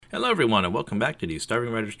Hello, everyone, and welcome back to the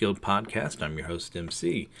Starving Writers Guild podcast. I'm your host,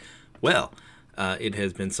 MC. Well, it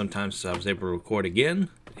has been some time since I was able to record again,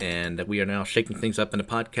 and we are now shaking things up in the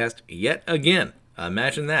podcast yet again.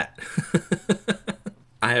 Imagine that.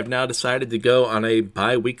 I have now decided to go on a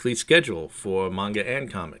bi-weekly schedule for manga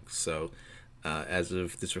and comics. So, as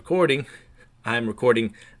of this recording, I'm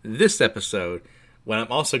recording this episode when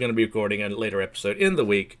I'm also going to be recording a later episode in the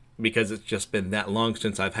week, because it's just been that long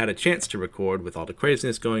since I've had a chance to record with all the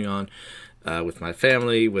craziness going on with my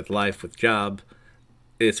family, with life, with job.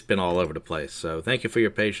 It's been all over the place. So thank you for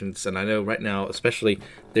your patience. And I know right now, especially,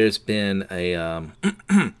 there's been a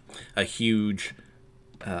a huge,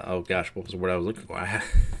 oh gosh, what was the word I was looking for?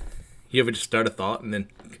 You ever just start a thought and then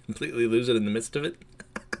completely lose it in the midst of it?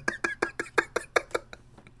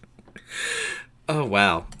 Oh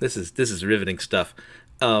wow, this is riveting stuff.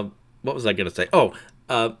 What was I going to say?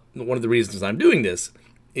 One of the reasons I'm doing this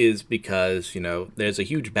is because, there's a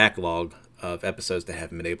huge backlog of episodes that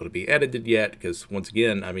haven't been able to be edited yet. Because once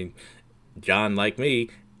again, John, like me,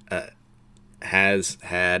 has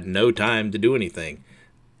had no time to do anything.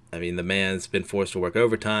 The man's been forced to work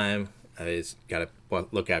overtime. He's got to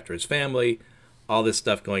look after his family, all this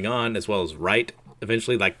stuff going on, as well as write.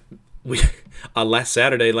 Eventually, last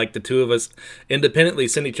Saturday, the two of us independently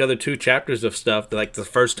sent each other 2 chapters of stuff. The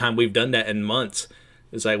first time we've done that in months.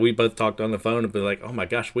 It's we both talked on the phone and be like, oh my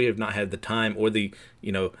gosh, we have not had the time or the,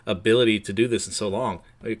 ability to do this in so long.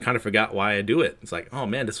 I kind of forgot why I do it. It's oh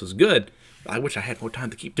man, this was good. I wish I had more time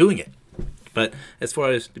to keep doing it. But as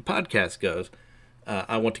far as the podcast goes,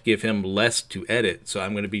 I want to give him less to edit. So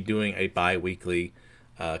I'm going to be doing a bi-weekly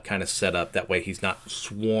kind of setup. That way he's not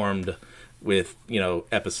swarmed with,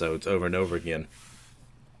 episodes over and over again.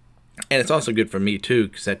 And it's also good for me too,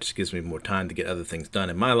 because that just gives me more time to get other things done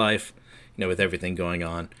in my life, with everything going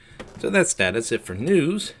on. So that's that. That's it for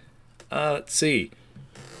news. Let's see.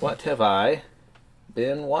 What have I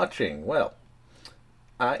been watching? Well,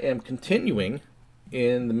 I am continuing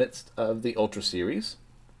in the midst of the Ultra series.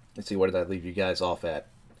 Let's see, where did I leave you guys off at?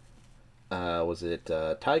 Was it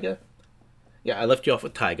Taiga? Yeah, I left you off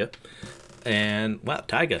with Taiga. And, wow,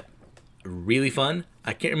 Taiga. Really fun.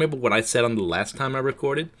 I can't remember what I said on the last time I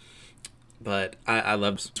recorded, but I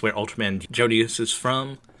love where Ultraman Jodius is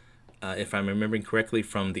from. If I'm remembering correctly,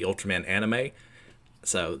 from the Ultraman anime.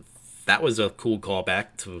 So that was a cool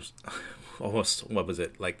callback to almost,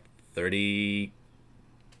 30...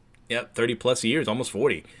 Yeah, 30 plus years, almost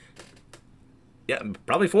 40. Yeah,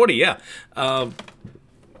 probably 40, yeah.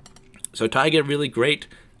 So Taiga, really great.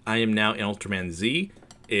 I am now in Ultraman Z,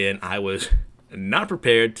 and I was not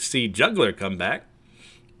prepared to see Juggler come back.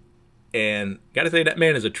 And gotta say, that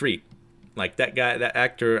man is a treat. That guy, that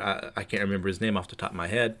actor, I can't remember his name off the top of my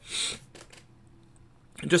head.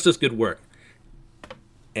 Just does good work.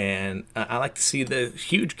 And I like to see the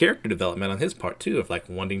huge character development on his part, too, of,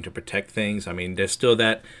 wanting to protect things. There's still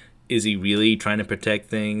that, is he really trying to protect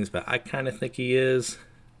things? But I kind of think he is.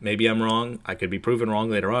 Maybe I'm wrong. I could be proven wrong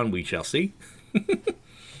later on. We shall see.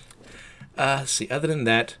 See, other than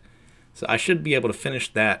that, so I should be able to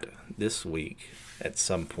finish that this week at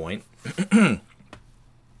some point.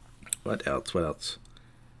 What else?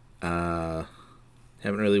 Haven't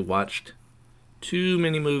really watched too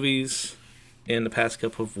many movies in the past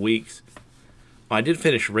couple of weeks. Well, I did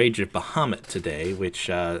finish Rage of Bahamut today, which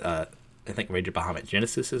I think Rage of Bahamut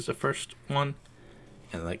Genesis is the first one.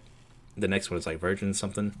 And the next one is Virgin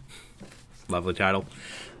something. Lovely title.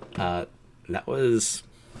 That was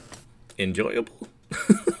enjoyable.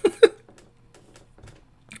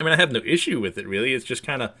 I have no issue with it, really. It's just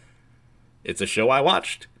it's a show I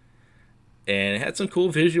watched. And it had some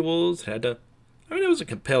cool visuals. It was a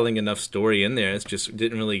compelling enough story in there. It just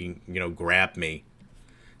didn't really, grab me.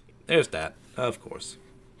 There's that, of course.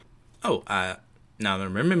 Oh, now that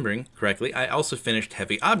I'm remembering correctly, I also finished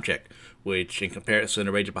Heavy Object, which in comparison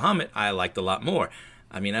to Rage of Bahamut, I liked a lot more.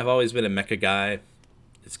 I've always been a mecha guy.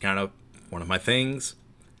 It's kind of one of my things.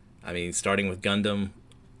 Starting with Gundam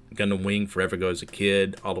Wing forever as a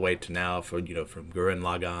kid, all the way to now, from Gurren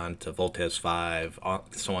Lagann to Voltes 5,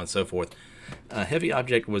 so on and so forth. Heavy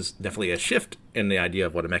Object was definitely a shift in the idea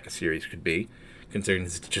of what a mecha series could be, considering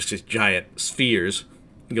it's just these giant spheres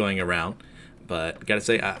going around. But gotta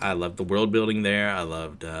say, I loved the world building there. I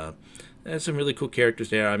loved there's some really cool characters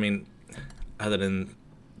there. Other than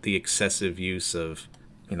the excessive use of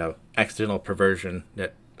accidental perversion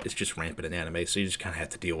that is just rampant in anime, so you just kind of have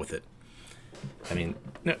to deal with it.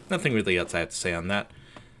 Nothing really else I have to say on that.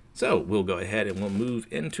 So, we'll go ahead and we'll move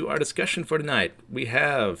into our discussion for tonight. We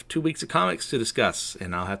have 2 weeks of comics to discuss,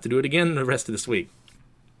 and I'll have to do it again the rest of this week.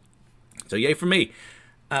 So, yay for me.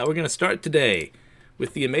 We're going to start today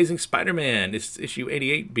with The Amazing Spider-Man. This is issue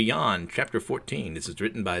 88, Beyond, chapter 14. This is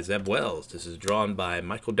written by Zeb Wells. This is drawn by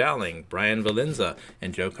Michael Dowling, Brian Valenza,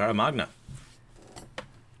 and Joe Caramagna.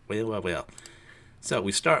 Well. So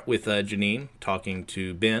we start with Janine talking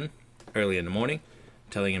to Ben early in the morning,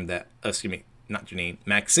 telling him that, not Janine,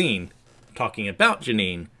 Maxine, talking about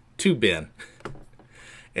Janine to Ben.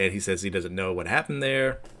 And he says he doesn't know what happened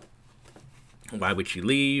there. Why would she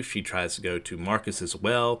leave? She tries to go to Marcus as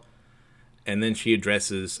well. And then she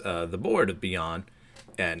addresses the board of Beyond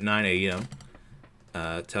at 9 a.m.,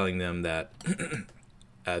 telling them that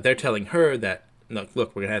they're telling her that,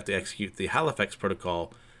 look, we're going to have to execute the Halifax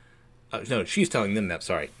Protocol. No, she's telling them that.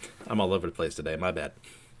 Sorry. I'm all over the place today. My bad.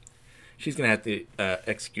 She's going to have to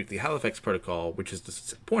execute the Halifax Protocol, which is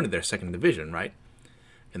the point of their second division, right?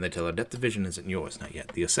 And they tell her, that division isn't yours, not yet.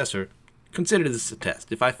 The assessor considered this a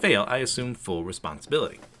test. If I fail, I assume full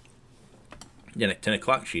responsibility. Then at 10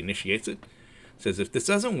 o'clock, she initiates it. Says, if this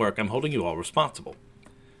doesn't work, I'm holding you all responsible.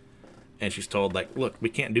 And she's told, like, look, we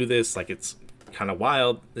can't do this. Like, it's kind of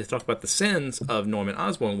wild. They talk about the sins of Norman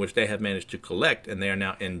Osborn, which they have managed to collect, and they are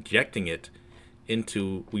now injecting it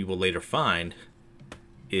into, we will later find,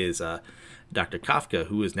 is Dr. Kafka,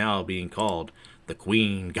 who is now being called the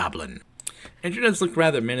Queen Goblin. And she does look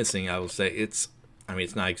rather menacing, I will say. It's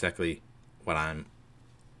not exactly what I'm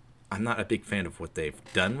not a big fan of what they've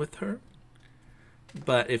done with her.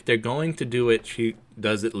 But if they're going to do it, she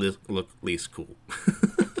does it look at least cool.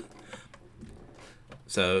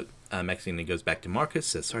 So Maxine goes back to Marcus,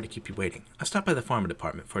 says, sorry to keep you waiting. I stopped by the pharma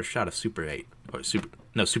department for a shot of Super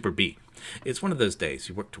Super B. It's one of those days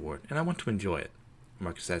you work toward, and I want to enjoy it.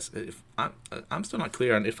 Marcus says, if I'm still not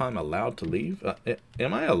clear on if I'm allowed to leave.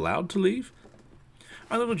 Am I allowed to leave?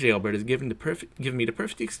 Our little jailbird has given me the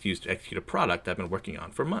perfect excuse to execute a product I've been working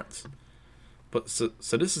on for months. But so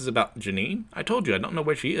this is about Janine? I told you I don't know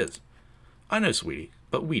where she is. I know, sweetie,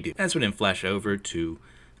 but we do. As we then flash over to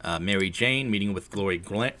Mary Jane meeting with Glory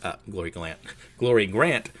Grant,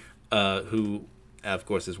 who, of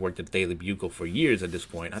course, has worked at the Daily Bugle for years at this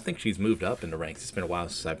point. I think she's moved up in the ranks. It's been a while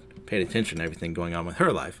since I've paid attention to everything going on with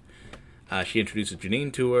her life. She introduces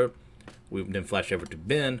Janine to her. We then flash over to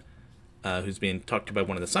Ben, who's being talked to by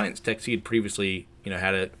one of the science techs he had previously,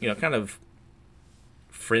 had a, kind of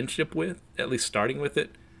friendship with, at least starting with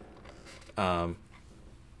it. But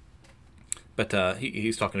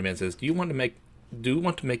he's talking to Ben and says, do want to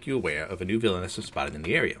make you aware of a new villainess I've spotted in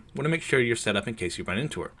the area. Want to make sure you're set up in case you run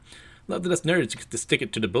into her. Love that us nerds get to stick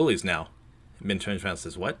it to the bullies now. Ben turns around and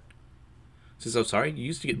says, what? Says, oh, sorry, you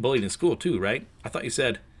used to get bullied in school too, right? I thought you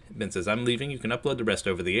said. Ben says, I'm leaving. You can upload the rest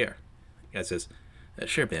over the air. The guy says,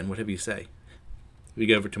 sure, Ben, whatever you say. We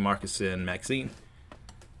go over to Marcus and Maxine,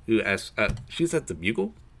 who asks, she's at the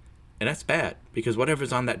Bugle? And that's bad, because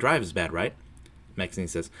whatever's on that drive is bad, right? Maxine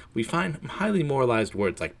says, we find highly moralized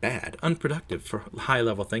words like bad, unproductive for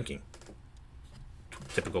high-level thinking.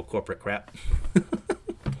 Typical corporate crap.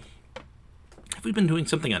 Have we been doing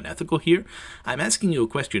something unethical here? I'm asking you a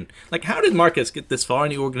question. Like, how did Marcus get this far in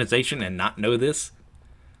the organization and not know this?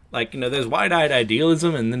 Like, there's wide-eyed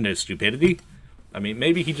idealism and then there's stupidity. I mean,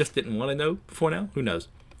 maybe he just didn't want to know before now. Who knows?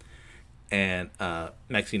 And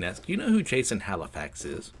Maxine asks, do you know who Jason Halifax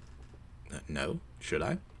is? No. Should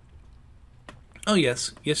I? Oh,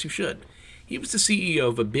 yes. Yes, you should. He was the CEO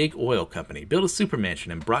of a big oil company, built a super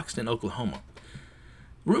mansion in Broxton, Oklahoma.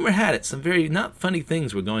 Rumor had it some very not funny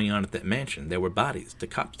things were going on at that mansion. There were bodies. The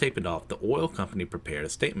cops taped it off. The oil company prepared a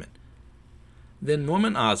statement. Then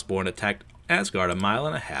Norman Osborn attacked Asgard 1.5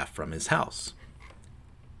 miles from his house.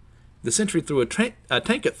 The Sentry threw a tank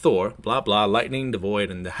at Thor, blah blah, lightning, the void,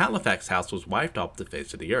 and the Halifax house was wiped off the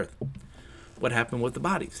face of the earth. What happened with the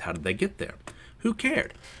bodies? How did they get there? Who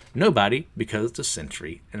cared? Nobody, because the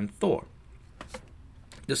Sentry and Thor.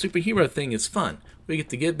 The superhero thing is fun. We get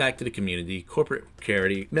to give back to the community, corporate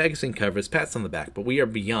charity, magazine covers, pats on the back, but we are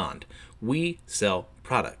beyond. We sell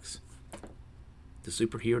products. The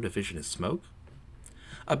superhero division is smoke?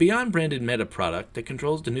 A Beyond-branded meta product that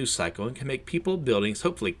controls the news cycle and can make people, buildings,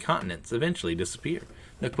 hopefully continents, eventually disappear.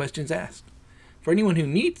 No questions asked. For anyone who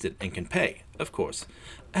needs it and can pay, of course.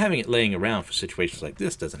 Having it laying around for situations like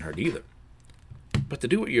this doesn't hurt either. But to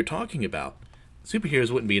do what you're talking about,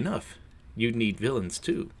 superheroes wouldn't be enough. You'd need villains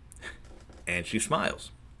too. And she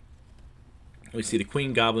smiles. We see the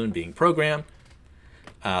Queen Goblin being programmed,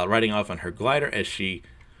 riding off on her glider as she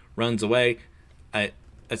flies away,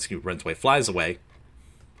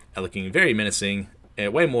 looking very menacing,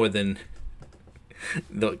 way more than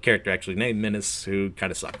the character actually named Menace, who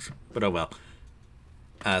kind of sucks. But oh well.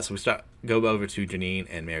 So we go over to Janine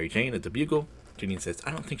and Mary Jane at the Bugle. Janine says,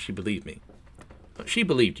 I don't think she believed me. She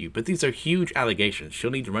believed you, but these are huge allegations.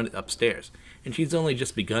 She'll need to run it upstairs, and she's only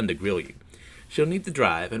just begun to grill you. She'll need the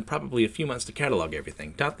drive, and probably a few months to catalog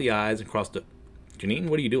everything. Dot the I's and cross the... Janine,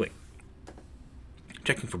 what are you doing?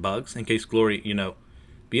 Checking for bugs, in case Glory,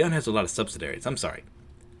 Beyond has a lot of subsidiaries. I'm sorry.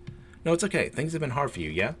 No, it's okay. Things have been hard for you,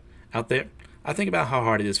 yeah? Out there? I think about how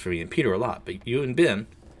hard it is for me and Peter a lot, but you and Ben...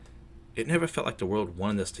 It never felt like the world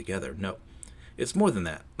wanted us together, no. It's more than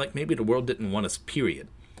that. Like maybe the world didn't want us, period.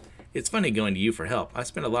 It's funny going to you for help. I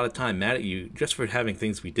spent a lot of time mad at you just for having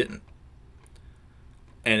things we didn't.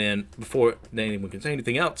 And then, before anyone can say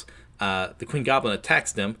anything else, the Queen Goblin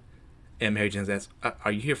attacks them, and Mary Jane asks,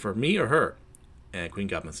 are you here for me or her? And Queen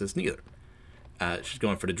Goblin says, neither. She's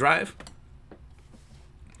going for the drive.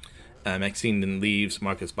 Maxine then leaves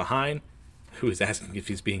Marcus behind, who is asking if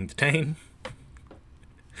he's being detained.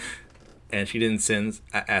 And she then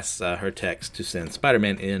asks her text to send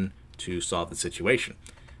Spider-Man in to solve the situation.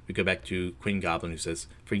 We go back to Queen Goblin, who says,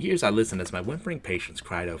 for years I listened as my whimpering patients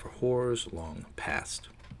cried over horrors long past.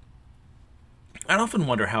 I'd often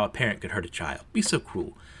wonder how a parent could hurt a child, be so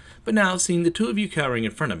cruel. But now, seeing the two of you cowering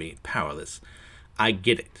in front of me, powerless, I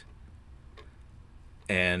get it.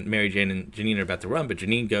 And Mary Jane and Janine are about to run, but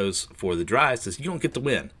Janine goes for the drive, says, you don't get the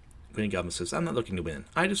win. Queen Goblin says, I'm not looking to win.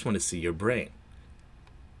 I just want to see your brain.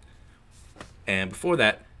 And before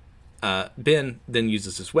that, Ben then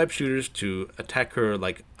uses his web shooters to attack her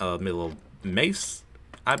like a little mace,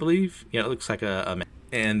 I believe. Yeah, it looks like a mace.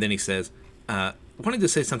 And then he says, I wanted to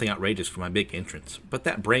say something outrageous for my big entrance, but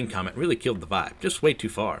that brain comment really killed the vibe. Just way too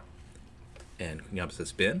far. And Queen Goblin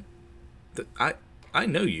says, Ben, I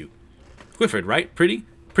know you. Clifford, right? Pretty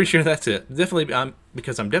sure that's it. Definitely,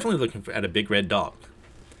 because I'm definitely looking at a big red dog.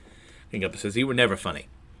 Queen Goblin says, you were never funny.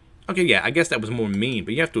 Okay, yeah, I guess that was more mean,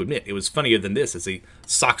 but you have to admit, it was funnier than this as he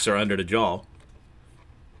socks her under the jaw.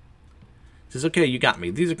 He says, okay, you got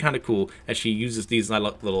me. These are kind of cool, as she uses these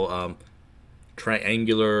little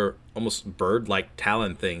triangular, almost bird-like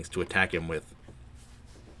talon things to attack him with.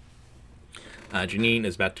 Janine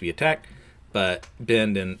is about to be attacked, but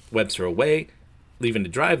Ben then webs her away, leaving the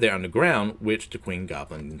drive there on the ground, which the Queen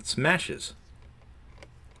Goblin smashes.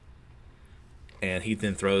 And he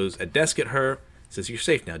then throws a desk at her, says, you're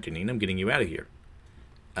safe now, Janine. I'm getting you out of here.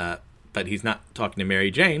 But he's not talking to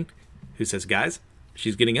Mary Jane, who says, guys,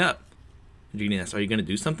 she's getting up. Janine asks, are you going to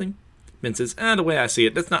do something? Ben says, the way I see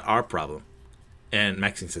it, that's not our problem. And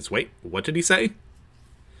Maxine says, wait, what did he say?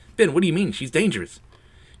 Ben, what do you mean? She's dangerous.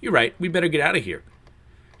 You're right. We better get out of here.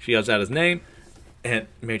 She yells out his name, and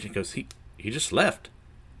Mary Jane goes, he just left.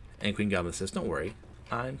 And Queen Goblin says, don't worry.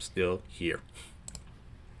 I'm still here.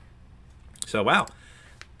 So, wow.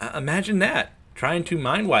 Imagine that. Trying to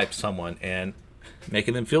mind wipe someone and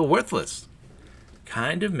making them feel worthless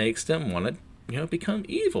kind of makes them want to, become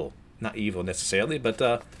evil. Not evil necessarily, but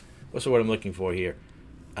what's the word I'm looking for here?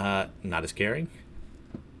 Not as caring,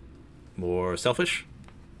 more selfish.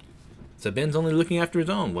 So Ben's only looking after his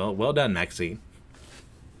own. Well done, Maxine.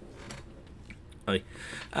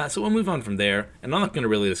 So we'll move on from there, and I'm not going to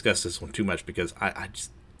really discuss this one too much because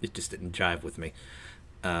it just didn't jive with me.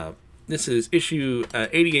 This is issue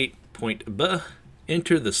 88.B,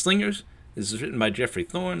 Enter the Slingers. This is written by Jeffrey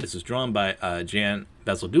Thorne. This is drawn by Jan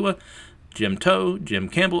Bazaldua, Jim Toe, Jim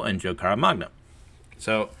Campbell, and Joe Caramagna.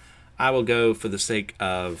 So I will go for the sake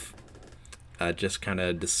of just kind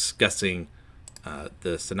of discussing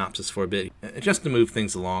the synopsis for a bit, just to move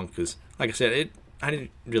things along, because, like I said, I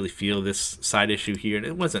didn't really feel this side issue here, and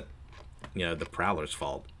it wasn't, the Prowler's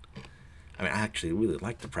fault. I mean, I actually really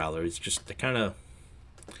like the Prowler. It's just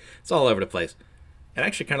it's all over the place. And I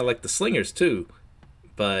actually kind of like the Slingers, too.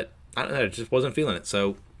 But, I don't know, I just wasn't feeling it.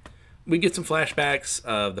 So, we get some flashbacks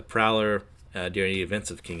of the Prowler during the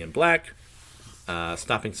events of King in Black,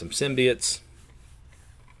 stopping some symbiotes.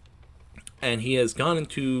 And he has gone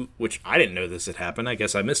into, which I didn't know this had happened. I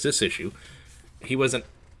guess I missed this issue. He wasn't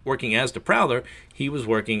working as the Prowler. He was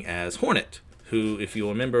working as Hornet, who, if you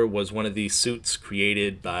remember, was one of these suits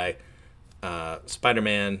created by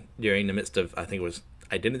Spider-Man during the midst of, I think it was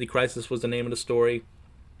Identity Crisis was the name of the story,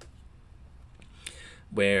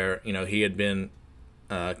 where, he had been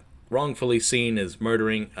wrongfully seen as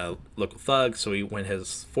murdering a local thug, so he went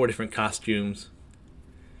his 4 different costumes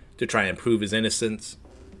to try and prove his innocence.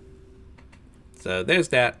 So there's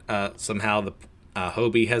that. Somehow the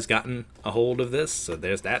Hobie has gotten a hold of this, so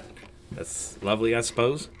there's that. That's lovely, I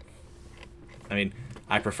suppose. I mean,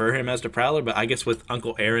 I prefer him as the Prowler, but I guess with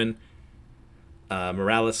Uncle Aaron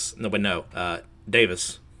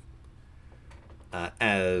Davis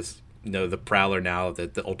as the Prowler now,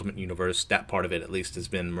 that the Ultimate Universe, that part of it at least has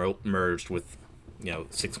been merged with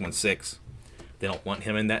 616. They don't want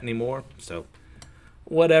him in that anymore, so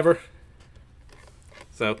whatever.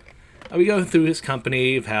 So we go through his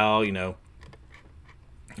company of how,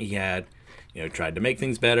 he had, tried to make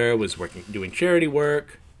things better, was doing charity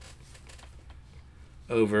work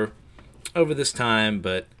over this time,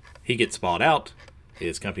 but he gets bought out.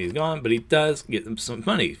 His company's gone, but he does get some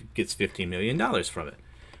money. Gets $15 million from it,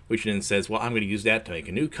 which then says, well, I'm going to use that to make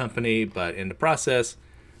a new company. But in the process,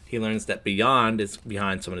 he learns that Beyond is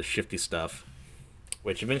behind some of the shifty stuff,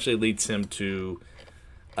 which eventually leads him to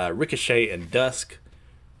Ricochet and Dusk,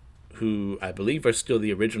 who I believe are still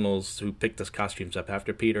the originals who picked those costumes up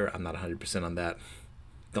after Peter. I'm not 100% on that.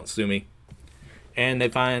 Don't sue me. And they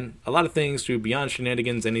find a lot of things through Beyond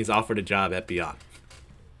shenanigans, and he's offered a job at Beyond.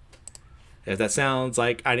 If that sounds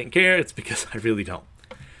like I didn't care, it's because I really don't.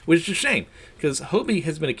 Which is a shame, because Hobie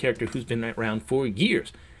has been a character who's been around for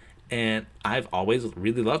years. And I've always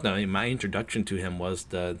really loved him. I mean, my introduction to him was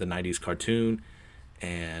the 90s cartoon.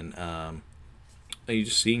 And you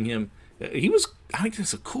just seeing him. He was, I think,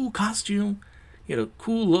 just a cool costume. He had a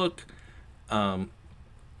cool look. A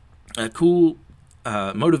cool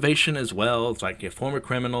motivation as well. It's like a former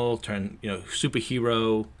criminal turned,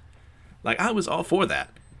 superhero. Like, I was all for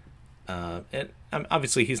that. And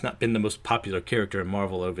obviously he's not been the most popular character in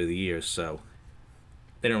Marvel over the years, so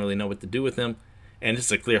they don't really know what to do with him. And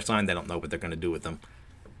it's a clear sign they don't know what they're going to do with him.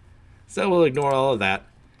 So we'll ignore all of that.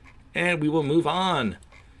 And we will move on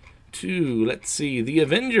to, let's see, The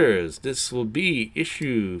Avengers. This will be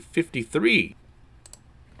issue 53.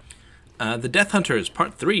 The Death Hunters,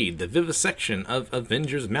 Part 3, The Vivisection of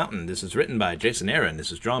Avengers Mountain. This is written by Jason Aaron.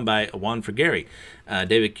 This is drawn by Juan Frigeri,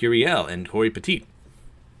 David Curiel, and Corey Petit.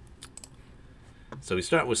 So we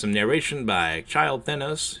start with some narration by Child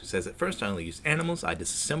Thanos, who says, at first I only used animals. I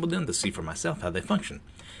disassembled them to see for myself how they function.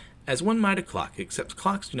 As one might a clock, except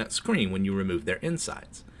clocks do not scream when you remove their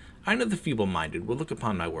insides. I know the feeble-minded will look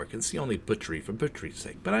upon my work and see only butchery for butchery's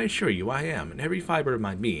sake, but I assure you I am, in every fiber of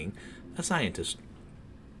my being, a scientist.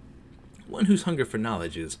 One whose hunger for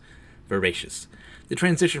knowledge is voracious. The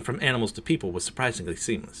transition from animals to people was surprisingly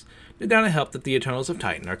seamless. No doubt it helped that the Eternals of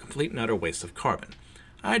Titan are complete and utter wastes of carbon.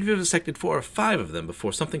 I had vivisected 4 or 5 of them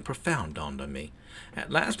before something profound dawned on me.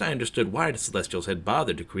 At last I understood why the Celestials had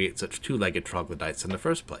bothered to create such two-legged troglodytes in the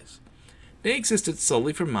first place. They existed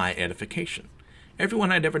solely for my edification.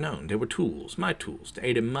 Everyone I'd ever known, they were tools, my tools, to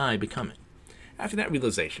aid in my becoming. After that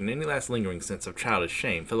realization, any last lingering sense of childish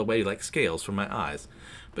shame fell away like scales from my eyes.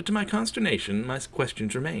 But to my consternation, my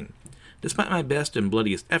questions remain. Despite my best and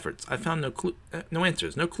bloodiest efforts, I found no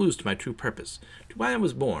answers, no clues to my true purpose, to why I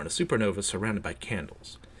was born, a supernova surrounded by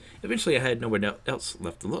candles. Eventually I had nowhere else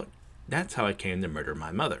left to look. That's how I came to murder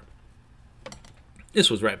my mother.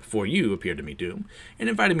 This was right before you appeared to me, Doom, and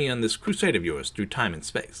invited me on this crusade of yours through time and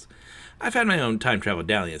space. I've had my own time-travel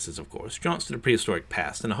dalliances, of course, jaunts to the prehistoric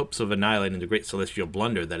past in the hopes of annihilating the great celestial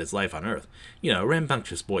blunder that is life on Earth.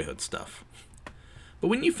 Rambunctious boyhood stuff. But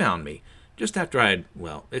when you found me, just after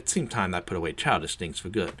it seemed time I put away childish things for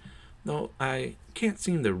good, though I can't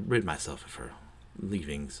seem to rid myself of her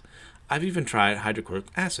leavings. I've even tried hydrochloric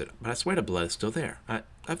acid, but I swear the blood is still there.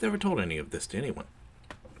 I've never told any of this to anyone.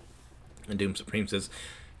 And Doom Supreme says,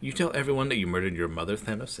 you tell everyone that you murdered your mother,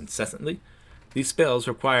 Thanos, incessantly? These spells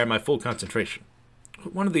require my full concentration.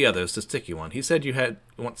 One of the others, the sticky one, he said you had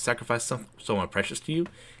once sacrificed someone precious to you.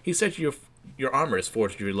 He said your armor is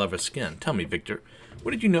forged of your lover's skin. Tell me, Victor,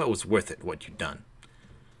 what did you know it was worth it, what you'd done?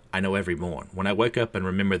 I know every morn, when I wake up and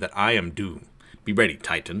remember that I am Doom. Be ready,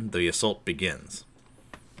 Titan, the assault begins.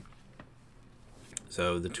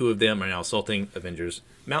 So the two of them are now assaulting Avengers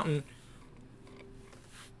Mountain.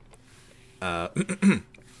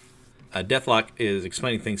 Deathlock is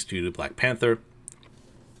explaining things to the Black Panther,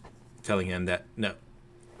 telling him that, no,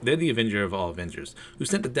 they're the Avenger of all Avengers, who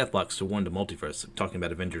sent the Deathlocks to warn the multiverse, talking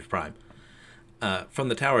about Avengers Prime, from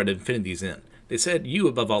the tower at Infinity's End. They said you,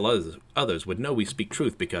 above all others, would know we speak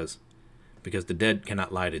truth because the dead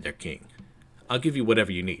cannot lie to their king. I'll give you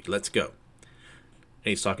whatever you need. Let's go. And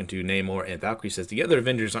he's talking to Namor, and Valkyrie says the other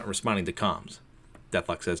Avengers aren't responding to comms.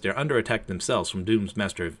 Deathlock says they're under attack themselves from Doom's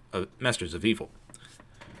Masters of Evil.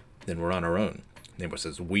 Then we're on our own. Namor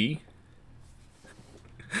says, we?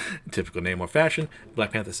 Typical Namor fashion.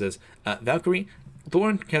 Black Panther says, Valkyrie,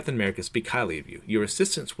 Thor and Captain America speak highly of you. Your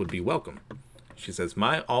assistance would be welcome. She says,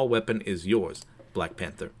 my all-weapon is yours, Black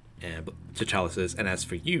Panther. And T'Challa says, and as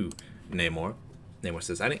for you, Namor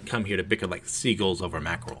says, I didn't come here to bicker like seagulls over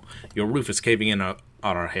mackerel. Your roof is caving in on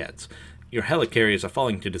our heads. Your helicarriers are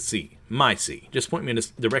falling to the sea. My sea. Just point me in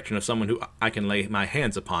the direction of someone who I can lay my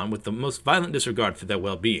hands upon with the most violent disregard for their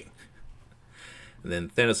well-being. And then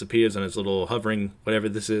Thanos appears on his little hovering, whatever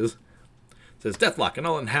this is. Says, Deathlock and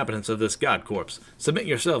all inhabitants of this god corpse, submit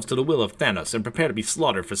yourselves to the will of Thanos and prepare to be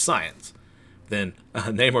slaughtered for science. Then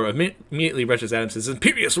Namor immediately rushes at him and says,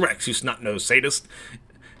 Imperious Rex, you snot-nosed sadist!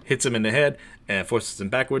 Hits him in the head and forces him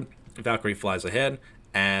backward. Valkyrie flies ahead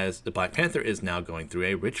as the Black Panther is now going through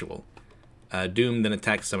a ritual. Doom then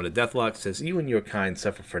attacks some of the Deathlok, says, You and your kind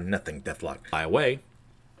suffer for nothing, Deathlok. Fly away.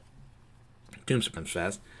 Doom springs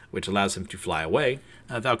fast, which allows him to fly away.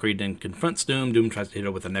 Valkyrie then confronts Doom. Doom tries to hit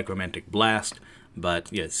her with a necromantic blast, but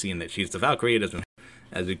yeah, seeing that she's the Valkyrie, it doesn't.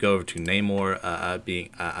 As we go over to Namor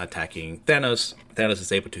attacking Thanos, Thanos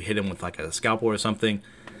is able to hit him with like a scalpel or something.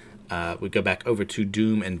 We go back over to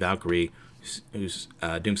Doom and Valkyrie, who's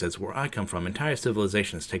Doom says, Where I come from, entire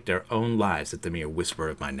civilizations take their own lives at the mere whisper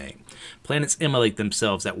of my name. Planets immolate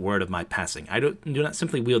themselves at word of my passing. I do not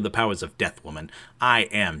simply wield the powers of death, woman. I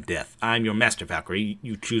am death. I am your master, Valkyrie,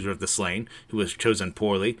 you chooser of the slain, who was chosen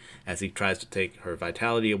poorly. As he tries to take her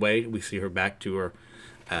vitality away, we see her back to her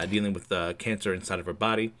dealing with the cancer inside of her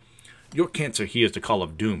body. Your cancer hears the call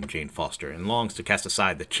of doom, Jane Foster, and longs to cast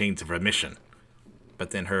aside the chains of her mission.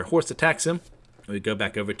 But then her horse attacks him. We go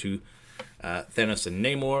back over to Thanos and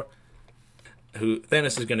Namor, who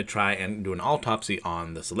Thanos is going to try and do an autopsy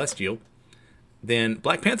on the Celestial. Then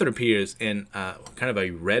Black Panther appears in kind of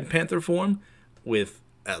a Red Panther form with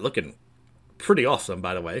looking pretty awesome,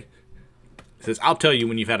 by the way. It says, I'll tell you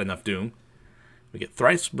when you've had enough doom. We get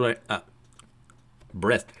thrice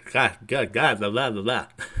breast. God, blah, blah, blah, blah.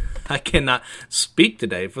 I cannot speak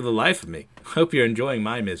today for the life of me. Hope you're enjoying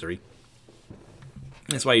my misery.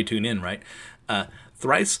 That's why you tune in, right?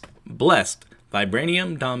 Thrice blessed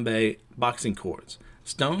vibranium Dombe boxing cords,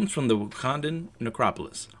 stones from the Wakandan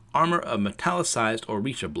necropolis, armor of metallicized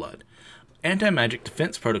Orisha blood, anti-magic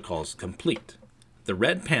defense protocols complete. The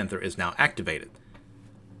Red Panther is now activated.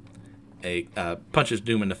 Punches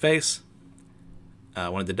Doom in the face.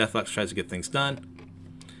 One of the Deathloks tries to get things done.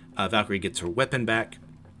 Valkyrie gets her weapon back.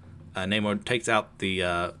 Namor takes out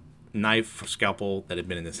the knife or scalpel that had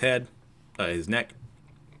been in his head, his neck,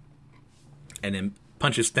 and then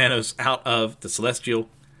punches Thanos out of the Celestial.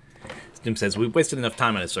 Doom says, We've wasted enough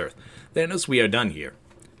time on this Earth. Thanos, we are done here.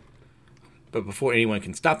 But before anyone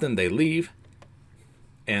can stop them, they leave.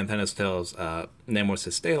 And Thanos tells, Namor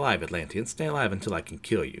says, Stay alive, Atlanteans. Stay alive until I can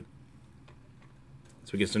kill you.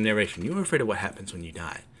 So we get some narration. You are afraid of what happens when you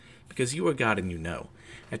die, because you are God and you know.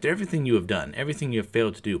 After everything you have done, everything you have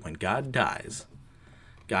failed to do, when God dies,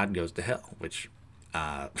 God goes to hell, which,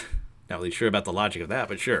 not really sure about the logic of that,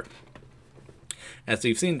 but sure. As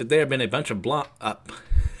we've seen, that there have been a bunch of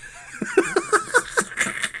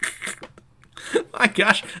My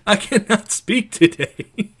gosh, I cannot speak today.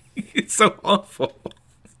 It's so awful.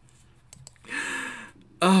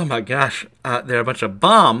 Oh my gosh, there are a bunch of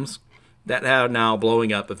bombs that are now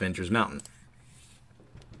blowing up Avengers Mountain.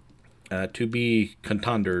 To be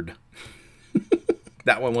contended.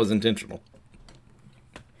 That one was intentional.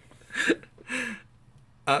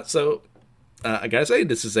 I gotta say,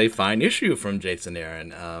 this is a fine issue from Jason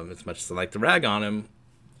Aaron. As much as I like to rag on him,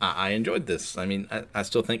 I enjoyed this. I mean, I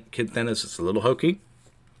still think Kid Thanos is a little hokey.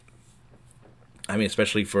 I mean,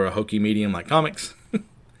 especially for a hokey medium like comics.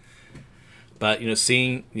 But,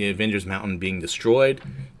 seeing the Avengers Mountain being destroyed,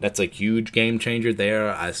 that's a huge game changer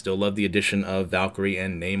there. I still love the addition of Valkyrie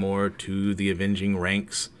and Namor to the avenging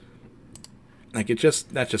ranks. That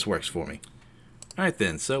just works for me. Alright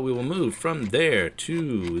then, so we will move from there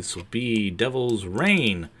to, this will be Devil's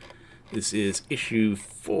Reign. This is issue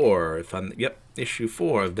 4, issue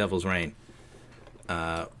 4 of Devil's Reign.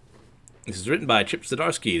 This is written by Chip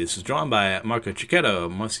Zdarsky. This is drawn by Marco Checchetto,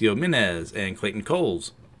 Marcio Minez, and Clayton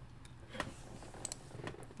Coles.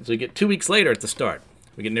 So we get 2 weeks later at the start.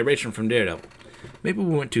 We get narration from Daredevil. Maybe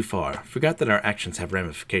we went too far, forgot that our actions have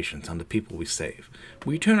ramifications on the people we save.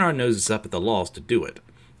 We turn our noses up at the laws to do it.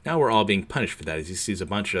 Now we're all being punished for that, as he sees a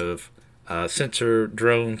bunch of sensor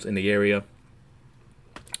drones in the area.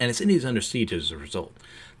 And its cities under siege as a result.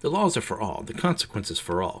 The laws are for all, the consequences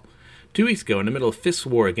for all. 2 weeks ago, in the middle of Fisk's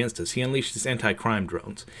war against us, he unleashed his anti-crime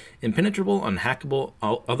drones. Impenetrable, unhackable,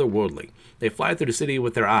 otherworldly. They fly through the city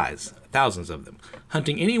with their eyes, thousands of them,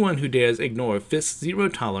 hunting anyone who dares ignore Fisk's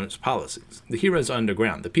zero-tolerance policies. The heroes are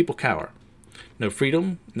underground. The people cower. No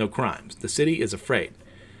freedom, no crimes. The city is afraid.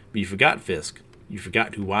 But you forgot, Fisk. You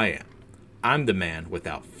forgot who I am. I'm the man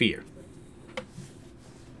without fear.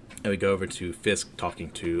 And we go over to Fisk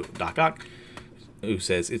talking to Doc Ock, who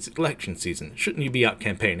says, It's election season. Shouldn't you be out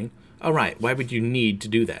campaigning? All right, why would you need to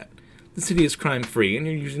do that? The city is crime-free, and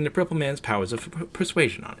you're using the Purple Man's powers of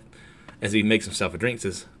persuasion on it. As he makes himself a drink,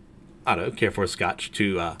 says, Otto, care for a scotch,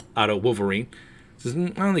 to Otto Wolverine. Says,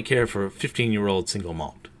 I only care for a 15-year-old single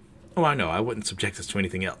malt. Oh, I know, I wouldn't subject us to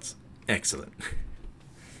anything else. Excellent.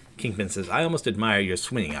 Kingpin says, I almost admire your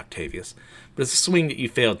swinging, Octavius, but it's a swing that you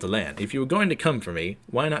failed to land. If you were going to come for me,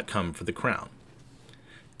 why not come for the crown?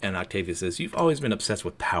 And Octavius says, you've always been obsessed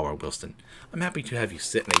with power, Wilson. I'm happy to have you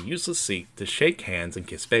sit in a useless seat to shake hands and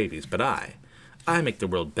kiss babies, but I make the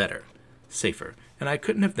world better, safer, and I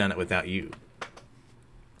couldn't have done it without you.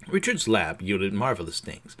 Richard's lab yielded marvelous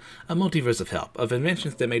things, a multiverse of help, of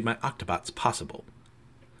inventions that made my Octobots possible.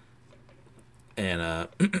 And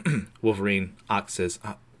Wolverine Ox says,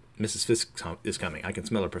 Mrs. Fisk is coming. I can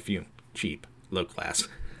smell her perfume. Cheap. Low class.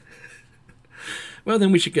 Well,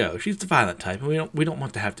 then we should go. She's the violent type, and we don't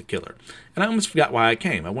want to have to kill her. And I almost forgot why I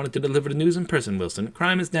came. I wanted to deliver the news in person, Wilson.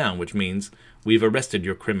 Crime is down, which means we've arrested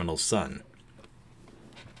your criminal son.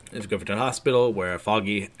 Let's go over to the hospital, where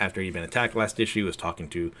Foggy, after he'd been attacked last issue, was talking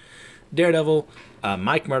to Daredevil.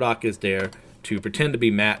 Mike Murdock is there to pretend to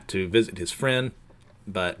be Matt to visit his friend,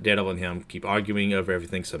 but Daredevil and him keep arguing over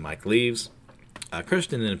everything, so Mike leaves.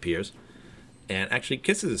 Kirsten then appears and actually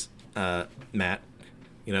kisses Matt.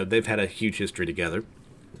 You know, they've had a huge history together.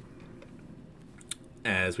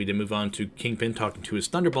 As we then move on to Kingpin talking to his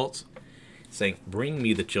Thunderbolts, saying, bring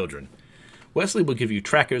me the children. Wesley will give you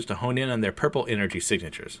trackers to hone in on their purple energy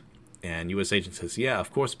signatures. And U.S. Agent says, yeah,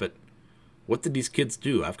 of course, but what did these kids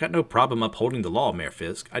do? I've got no problem upholding the law, Mayor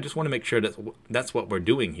Fisk. I just want to make sure that that's what we're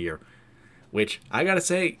doing here. Which, I gotta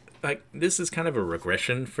say, like, this is kind of a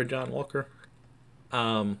regression for John Walker.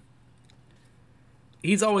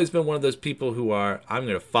 He's always been one of those people who are, I'm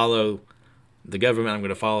going to follow the government, I'm going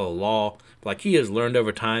to follow the law. Like, he has learned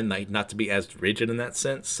over time like, not to be as rigid in that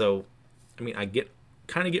sense. So, I mean, I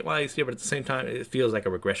kind of get why he's here, but at the same time, it feels like a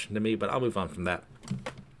regression to me. But I'll move on from that.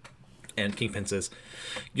 And Kingpin says,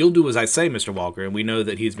 you'll do as I say, Mr. Walker. And we know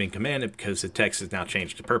that he's being commanded because the text has now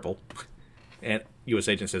changed to purple. And U.S.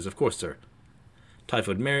 Agent says, of course, sir.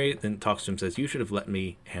 Typhoid Mary then talks to him and says, you should have let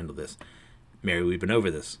me handle this. Mary, we've been over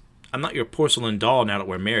this. I'm not your porcelain doll now that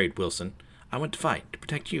we're married, Wilson. I went to fight, to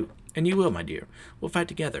protect you. And you will, my dear. We'll fight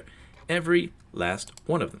together. Every last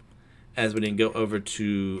one of them. As we then go over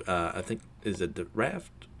to, I think, is it the raft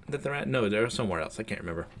that they're at? No, they're somewhere else. I can't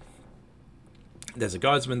remember. There's a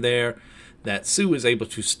guardsman there that Sue is able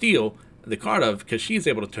to steal the card of because she's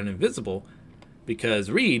able to turn invisible because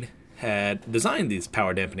Reed had designed these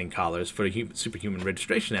power dampening collars for the Superhuman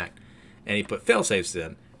Registration Act. And he put fail-safes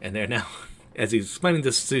in. And they're now... As he's explaining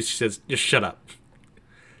this, she says, just shut up.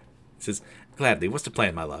 He says, gladly, what's the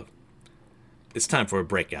plan, my love? It's time for a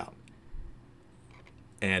breakout.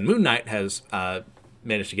 And Moon Knight has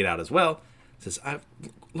managed to get out as well. Says, I've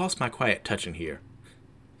lost my quiet touch in here.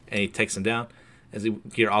 And he takes him down. As he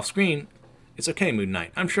get off screen, it's okay, Moon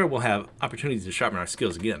Knight. I'm sure we'll have opportunities to sharpen our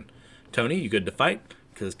skills again. Tony, you good to fight?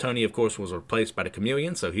 Because Tony, of course, was replaced by the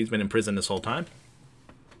Chameleon, so he's been in prison this whole time.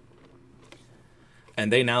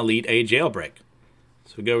 And they now lead a jailbreak.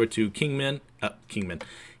 So we go over to Kingpin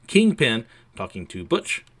talking to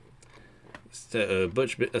Butch.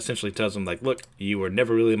 Butch essentially tells him, like, look, you were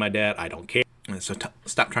never really my dad. I don't care. And so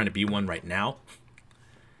stop trying to be one right now.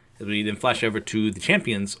 As we then flash over to the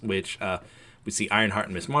Champions, which we see Ironheart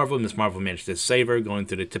and Miss Marvel. Miss Marvel managed to save her, going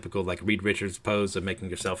through the typical, like, Reed Richards pose of making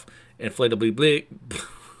yourself inflatably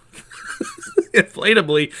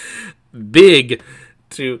big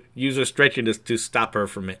to use her stretchiness to stop her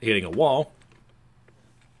from hitting a wall.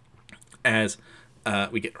 As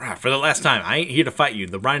we get, for the last time, I ain't here to fight you.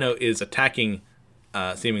 The Rhino is attacking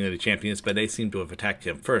seemingly the Champions, but they seem to have attacked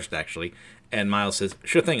him first, actually. And Miles says,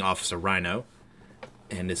 sure thing, Officer Rhino.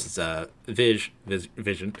 And this is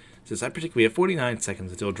Vision. Says, I predict we have 49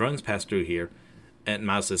 seconds until drones pass through here. And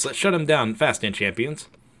Miles says, let's shut them down fast, then, Champions.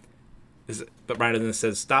 But Rhino then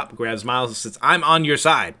says, stop, grabs Miles and says, I'm on your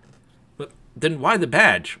side. Then why the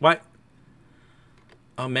badge? Why?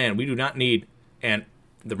 Oh man, we do not need... And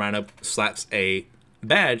the Rhino slaps a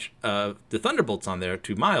badge of the Thunderbolts on there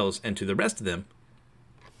to Miles and to the rest of them.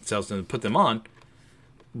 Tells them to put them on.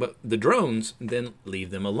 But the drones then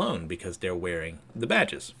leave them alone because they're wearing the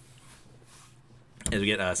badges. As we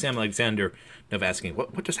get Sam Alexander Nova asking,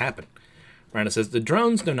 what just happened? Rhino says, the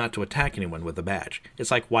drones know not to attack anyone with a badge.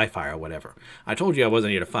 It's like Wi-Fi or whatever. I told you I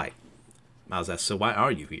wasn't here to fight. Miles asks, so why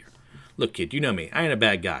are you here? Look, kid, you know me. I ain't a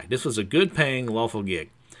bad guy. This was a good-paying, lawful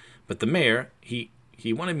gig. But the mayor, he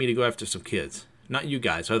wanted me to go after some kids. Not you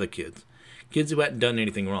guys, other kids. Kids who hadn't done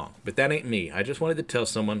anything wrong. But that ain't me. I just wanted to tell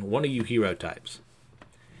someone, one of you hero types.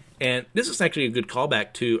 And this is actually a good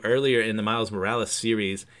callback to earlier in the Miles Morales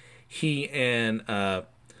series. He and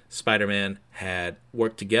Spider-Man had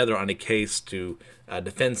worked together on a case to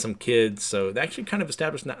defend some kids. So they actually kind of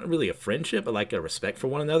established not really a friendship, but like a respect for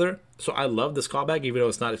one another. So I love this callback, even though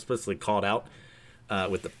it's not explicitly called out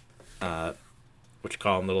with the, what you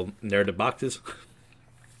call them, little narrative boxes.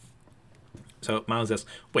 So Miles asks,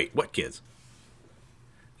 wait, what kids?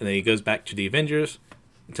 And then he goes back to the Avengers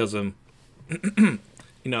and tells them,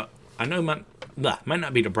 I know might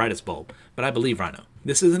not be the brightest bulb, but I believe Rhino.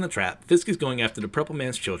 This isn't a trap. Fisk is going after the Purple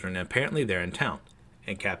Man's children, and apparently they're in town.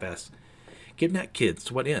 And Cap asks, kidnap kids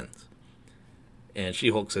to what ends? And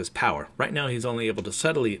She-Hulk says, power. Right now he's only able to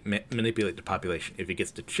subtly manipulate the population. If he gets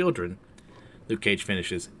the children, Luke Cage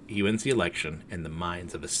finishes, he wins the election and the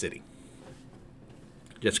minds of a city.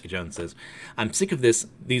 Jessica Jones says, I'm sick of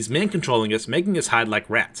these men controlling us, making us hide like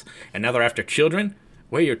rats. And now they're after children?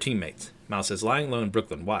 Where are your teammates? Miles says, lying low in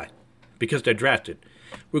Brooklyn. Why? Because they're drafted.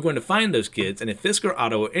 We're going to find those kids, and if Fisk or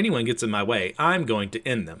Otto or anyone gets in my way, I'm going to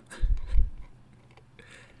end them.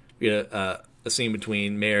 We get a scene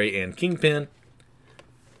between Mary and Kingpin,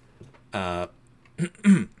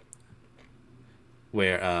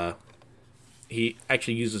 where he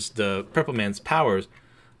actually uses the Purple Man's powers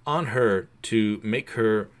on her to make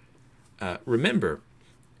her remember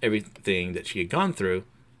everything that she had gone through.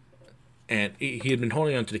 And he had been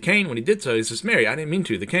holding on to the cane. When he did so, he says, Mary, I didn't mean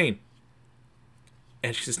to, the cane.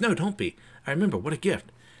 And she says, no, don't be. I remember, what a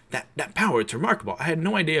gift. That power, it's remarkable. I had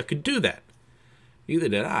no idea I could do that. Neither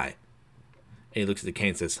did I. And he looks at the cane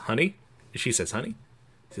and says, honey? She says, honey?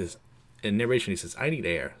 He says, in narration, he says, I need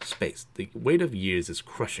air, space. The weight of years is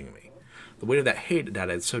crushing me. The weight of that hate that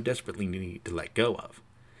I so desperately need to let go of.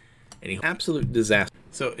 And absolute disaster.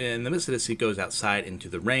 So in the midst of this, he goes outside into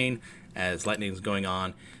the rain as lightning is going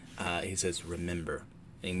on. He says, remember.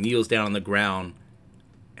 And he kneels down on the ground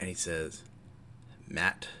and he says,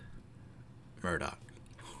 Matt Murdock.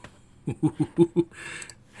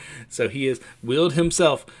 So he has willed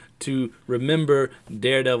himself to remember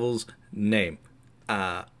Daredevil's name.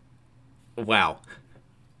 Wow.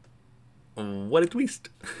 What a twist.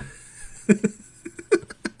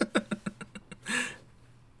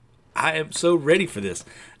 I am so ready for this.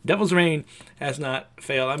 Devil's Reign has not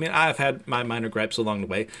failed. I mean, I've had my minor gripes along the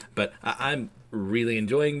way, but I'm really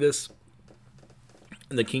enjoying this.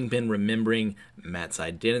 The Kingpin remembering Matt's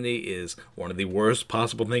identity is one of the worst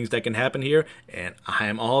possible things that can happen here, and I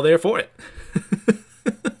am all there for it.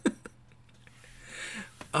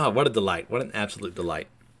 What a delight. What an absolute delight.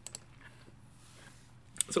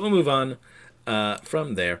 So we'll move on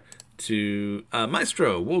from there to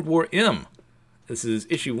Maestro, World War M. This is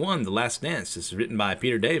issue 1, The Last Dance. This is written by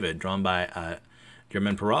Peter David, drawn by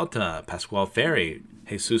German Peralta, Pasquale Ferry,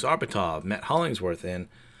 Jesus Arpitov, Matt Hollingsworth, and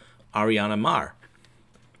Ariana Mar.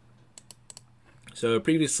 So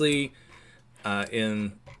previously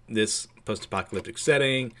in this post-apocalyptic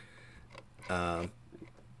setting,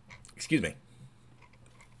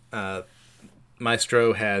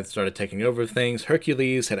 Maestro had started taking over things.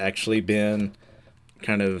 Hercules had actually been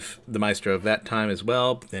kind of the Maestro of that time as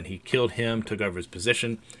well. But then he killed him, took over his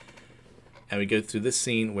position. And we go through this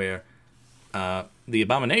scene where the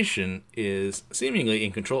Abomination is seemingly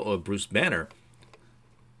in control of Bruce Banner.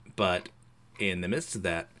 But in the midst of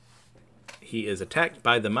that, he is attacked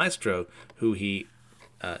by the Maestro, who he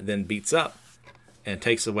then beats up and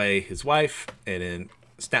takes away his wife and then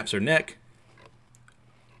snaps her neck.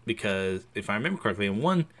 Because, if I remember correctly,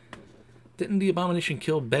 didn't the Abomination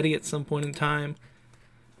kill Betty at some point in time?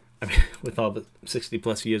 I mean, with all the 60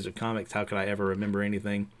 plus years of comics, how could I ever remember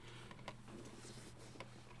anything?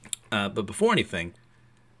 But before anything,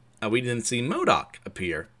 we didn't see MODOK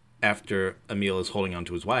appear after Emil is holding on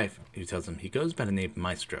to his wife, who tells him he goes by the name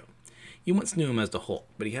Maestro. You once knew him as the Hulk,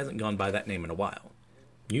 but he hasn't gone by that name in a while.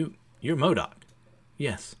 You're MODOK.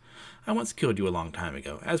 Yes, I once killed you a long time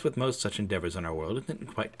ago. As with most such endeavors in our world, it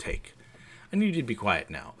didn't quite take. I need you to be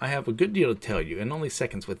quiet now. I have a good deal to tell you, and only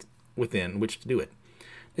seconds within which to do it.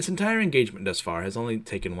 This entire engagement thus far has only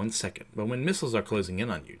taken 1 second, but when missiles are closing in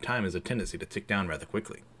on you, time has a tendency to tick down rather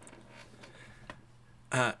quickly.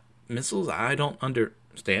 Missiles? I don't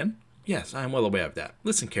understand? Yes, I am well aware of that.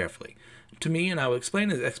 Listen carefully to me, and I will explain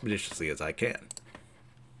as expeditiously as I can.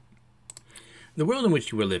 The world in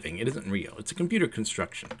which you are living, it isn't real. It's a computer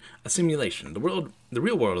construction, a simulation. The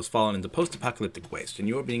real world has fallen into post-apocalyptic waste, and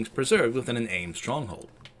you are being preserved within an AIM stronghold.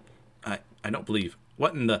 I don't believe.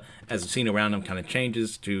 What in the... As the scene around him kind of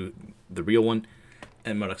changes to the real one,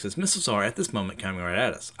 and MODOK says, missiles are, at this moment, coming right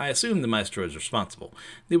at us. I assume the Maestro is responsible.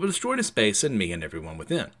 They will destroy the space and me and everyone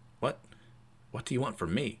within. What? What do you want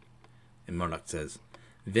from me? And MODOK says,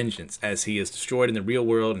 vengeance, as he is destroyed in the real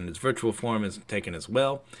world and his virtual form is taken as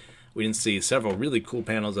well. We didn't see several really cool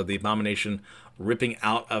panels of the Abomination ripping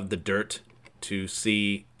out of the dirt to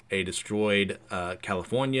see a destroyed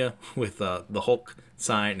California with the Hulk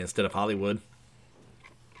sign instead of Hollywood.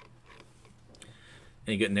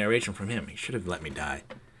 And you get narration from him. He should have let me die.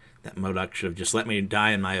 That MODOK should have just let me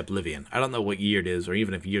die in my oblivion. I don't know what year it is, or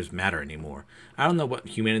even if years matter anymore. I don't know what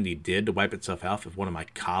humanity did to wipe itself out if one of my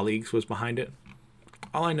colleagues was behind it.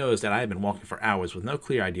 All I know is that I have been walking for hours with no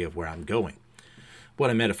clear idea of where I'm going.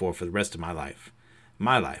 What a metaphor for the rest of my life.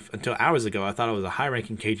 My life. Until hours ago, I thought I was a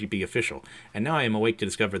high-ranking KGB official, and now I am awake to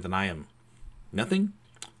discover that I am nothing?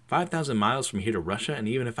 5,000 miles from here to Russia, and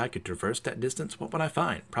even if I could traverse that distance, what would I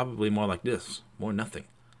find? Probably more like this. More nothing.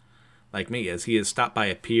 Like me, as he is stopped by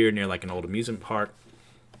a pier near like an old amusement park,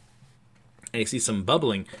 and he sees some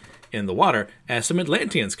bubbling in the water as some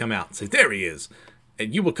Atlanteans come out and say, "There he is,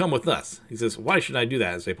 and you will come with us." He says, "Why should I do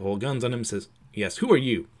that?" As they pull guns on him, says, "Yes, who are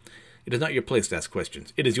you? It is not your place to ask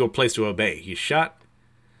questions. It is your place to obey." He's shot.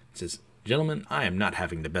 He says, "Gentlemen, I am not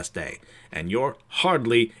having the best day, and you're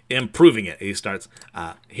hardly improving it." He starts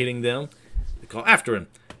hitting them. They call after him.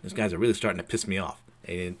 These guys are really starting to piss me off.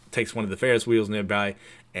 And he takes one of the Ferris wheels nearby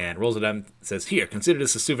and rolls it up and says, "Here, consider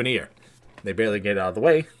this a souvenir." They barely get out of the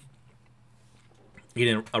way. He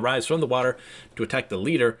then arrives from the water to attack the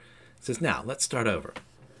leader. Says, "Now, let's start over.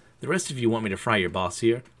 The rest of you want me to fry your boss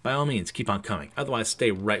here? By all means, keep on coming. Otherwise, stay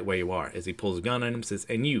right where you are." As he pulls a gun on him, says,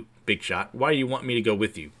 "And you, big shot, why do you want me to go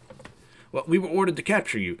with you?" "Well, we were ordered to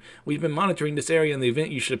capture you. We've been monitoring this area in the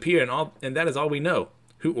event you should appear, and that is all we know."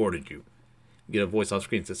 "Who ordered you?" You get a voice off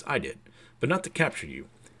screen that says, "I did. But not to capture you.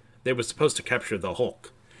 They were supposed to capture the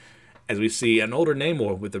Hulk." As we see an older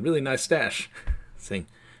Namor with a really nice stash saying,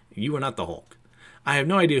 "You are not the Hulk. I have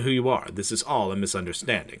no idea who you are. This is all a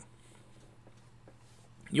misunderstanding.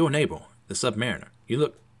 You're Namor, the Submariner. You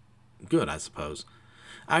look good, I suppose.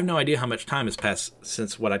 I have no idea how much time has passed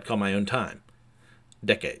since what I'd call my own time.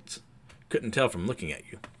 Decades. Couldn't tell from looking at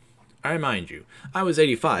you. I remind you, I was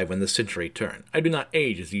 85 when the century turned. I do not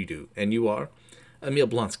age as you do, and you are Emil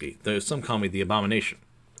Blonsky, though some call me the Abomination.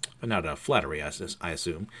 Not a flattery, I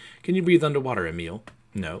assume. Can you breathe underwater, Emil?"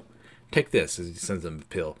 "No." "Take this," as he sends him a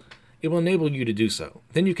pill. "It will enable you to do so.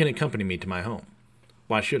 Then you can accompany me to my home."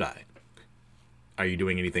 "Why should I?" "Are you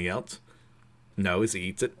doing anything else?" "No," as he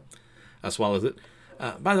eats it. Swallows it.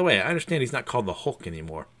 By the way, I understand he's not called the Hulk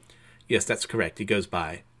anymore." "Yes, that's correct. He goes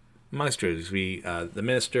by Maestro." The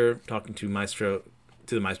minister talking to the Maestro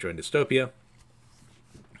in Dystopia,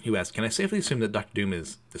 who asks, "Can I safely assume that Dr. Doom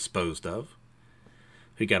is disposed of?"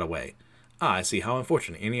 "He got away." "Ah, I see. How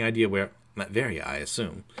unfortunate. Any idea where—" "Latveria, I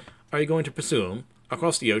assume." "Are you going to pursue him?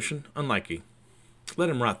 Across the ocean? Unlikely." "Let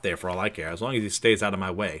him rot there for all I care, as long as he stays out of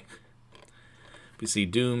my way." We see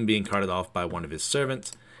Doom being carted off by one of his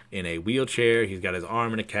servants in a wheelchair. He's got his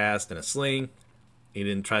arm in a cast and a sling. He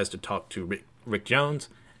then tries to talk to Rick Jones,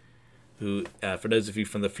 who, for those of you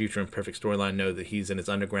from the Future Imperfect storyline, know that he's in his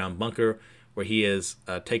underground bunker where he has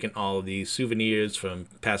taken all of these souvenirs from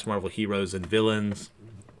past Marvel heroes and villains.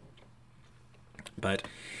 But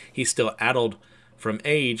he's still addled from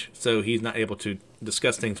age, so he's not able to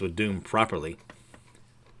discuss things with Doom properly.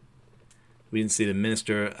 We didn't see the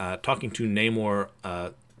minister talking to Namor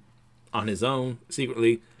on his own,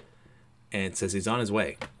 secretly, and says he's on his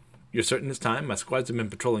way. "You're certain this time? My squads have been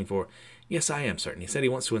patrolling for—" "Yes, I am certain. He said he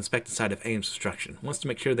wants to inspect the site of Ames Destruction, wants to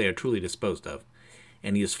make sure they are truly disposed of.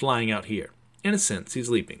 And he is flying out here. In a sense, he's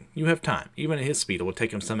leaping. You have time. Even at his speed, it will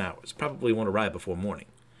take him some hours. Probably won't arrive before morning.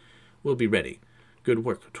 We'll be ready. Good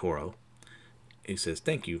work, Toro." He says,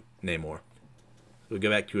 "Thank you, Namor." So we go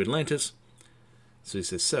back to Atlantis. So he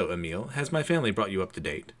says, "So, Emil, has my family brought you up to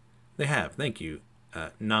date?" "They have, thank you,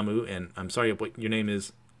 Namu, and I'm sorry what your name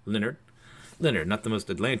is." "Leonard." "Leonard, not the most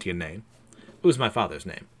Atlantean name." "It was my father's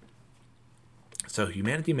name." "So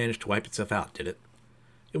humanity managed to wipe itself out, did it?"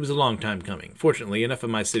 "It was a long time coming. Fortunately, enough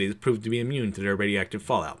of my cities proved to be immune to their radioactive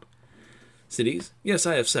fallout." "Cities? Yes,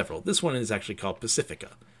 I have several. This one is actually called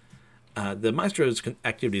Pacifica. The Maestro's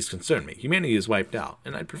activities concern me. Humanity is wiped out,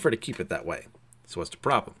 and I'd prefer to keep it that way." "So what's the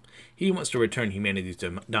problem?" "He wants to return humanity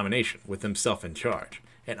to domination, with himself in charge.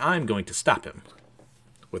 And I'm going to stop him."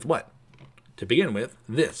 "With what?" "To begin with,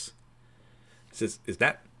 this." He says, "Is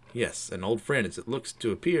that—" "Yes, an old friend, as it looks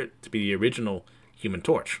to appear to be the original Human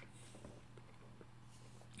Torch.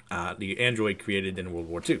 The android created in World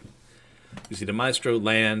War II. You see the Maestro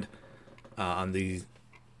land on the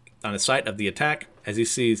site of the attack. As he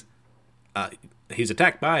sees he's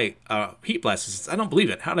attacked by heat blast. He says, "I don't believe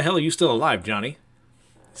it. How the hell are you still alive, Johnny?"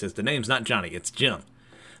 He says, "The name's not Johnny, it's Jim.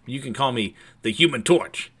 You can call me the Human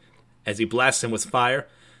Torch." As he blasts him with fire,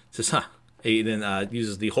 says, "Huh." He then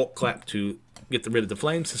uses the Hulk clap to get rid of the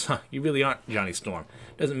flames. Says, "Huh, you really aren't Johnny Storm.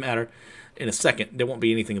 Doesn't matter. In a second, there won't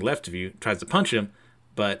be anything left of you." Tries to punch him,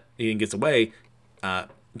 but he gets away.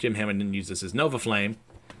 Jim Hammond then uses his Nova Flame.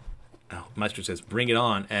 Maestro says, "Bring it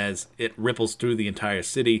on," as it ripples through the entire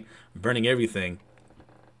city, burning everything.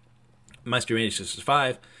 Maestro manages to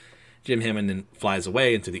survive, Jim Hammond then flies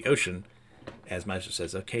away into the ocean as Maestro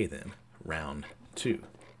says, okay then, round 2.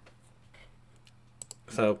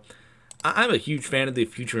 So, I'm a huge fan of the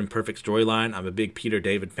Future Imperfect storyline. I'm a big Peter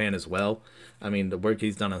David fan as well. I mean, the work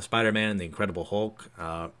he's done on Spider-Man, The Incredible Hulk,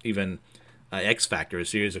 even X Factor, a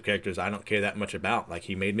series of characters I don't care that much about. Like,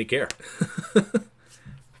 he made me care.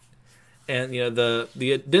 And, you know,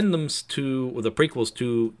 the addendums to, or the prequels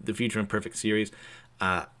to the Future Imperfect series,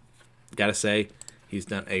 gotta say, he's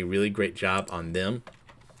done a really great job on them.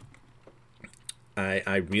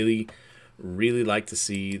 I really, really like to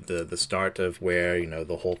see the start of where, you know,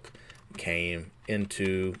 the Hulk came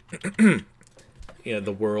into, you know,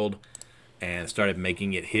 the world and started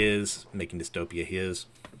making it his, making dystopia his.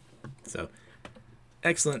 So,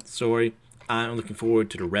 excellent story. I'm looking forward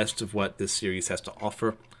to the rest of what this series has to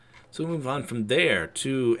offer. So we'll move on from there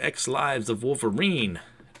to X Lives of Wolverine,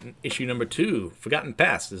 issue number 2, Forgotten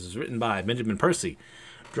Past. This is written by Benjamin Percy,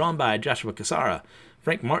 drawn by Joshua Cassara,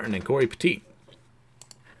 Frank Martin, and Corey Petit.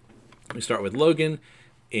 We start with Logan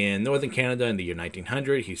in northern Canada in the year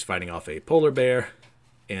 1900. He's fighting off a polar bear,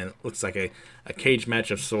 and it looks like a cage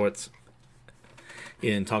match of sorts. He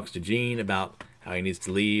then talks to Jean about how he needs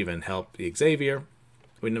to leave and help Xavier.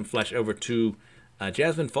 We then flash over to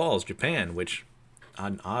Jasmine Falls, Japan, which,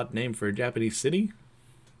 an odd name for a Japanese city,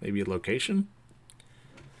 maybe a location.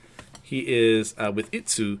 He is with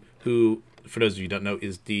Itsu, who, for those of you who don't know,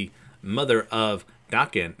 is the mother of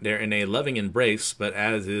Daken. They're in a loving embrace, but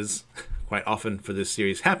as is quite often for this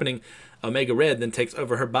series happening, Omega Red then takes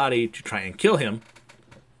over her body to try and kill him.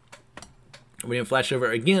 We then flash over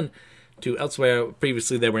again to elsewhere.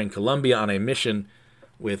 Previously, they were in Colombia on a mission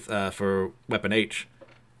with for Weapon H.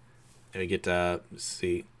 And we get, let's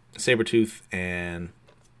see, Sabretooth and,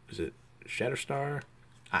 is it Shatterstar?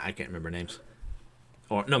 I can't remember names.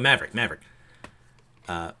 Or, no, Maverick.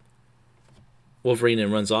 Wolverine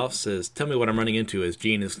then runs off, says, tell me what I'm running into, as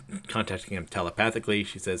Jean is contacting him telepathically.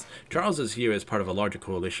 She says, Charles is here as part of a larger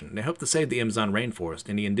coalition. They hope to save the Amazon rainforest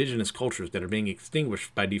and the indigenous cultures that are being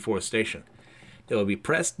extinguished by deforestation. There will be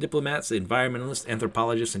press, diplomats, environmentalists,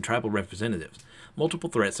 anthropologists, and tribal representatives. Multiple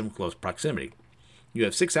threats in close proximity. You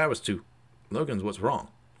have 6 hours to... Logan's, what's wrong?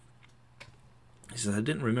 He says, I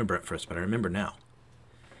didn't remember at first, but I remember now.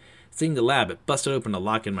 Seeing the lab, it busted open a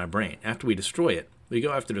lock in my brain. After we destroy it, we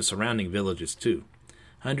go after the surrounding villages, too.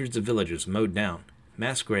 Hundreds of villagers mowed down.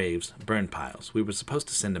 Mass graves, burn piles. We were supposed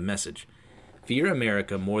to send a message. Fear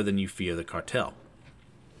America more than you fear the cartel.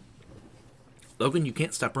 Logan, you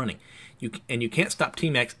can't stop running. You can't stop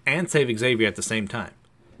T-Max and save Xavier at the same time.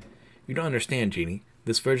 You don't understand, Jeannie.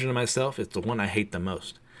 This version of myself is the one I hate the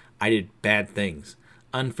most. I did bad things.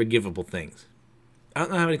 Unforgivable things. I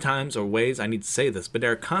don't know how many times or ways I need to say this, but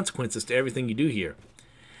there are consequences to everything you do here.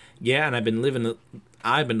 Yeah, and I've been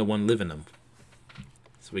the one living them.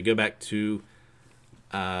 So we go back to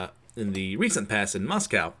in the recent past in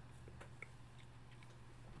Moscow.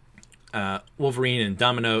 Wolverine and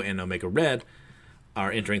Domino and Omega Red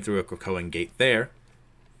are entering through a Krakoan gate there.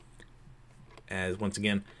 As once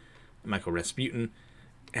again, Michael Rasputin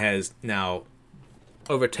has now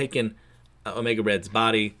overtaken Omega Red's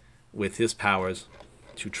body with his powers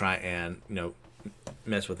to try and, you know,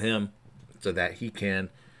 mess with him so that he can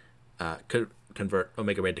convert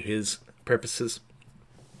Omega Red to his purposes.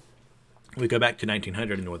 We go back to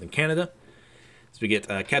 1900 in northern Canada. So we get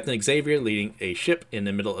Captain Xavier leading a ship in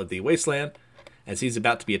the middle of the wasteland as he's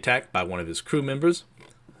about to be attacked by one of his crew members.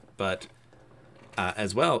 But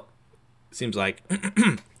as well, it seems like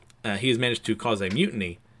he has managed to cause a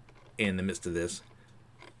mutiny in the midst of this.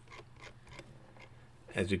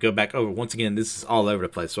 As we go back over, once again, this is all over the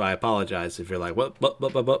place, so I apologize if you're like, what,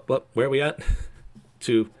 where are we at?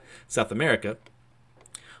 To South America.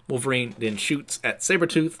 Wolverine then shoots at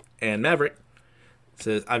Sabretooth and Maverick.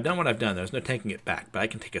 Says, I've done what I've done. There's no taking it back, but I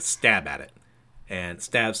can take a stab at it. And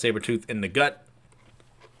stabs Sabretooth in the gut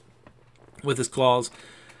with his claws.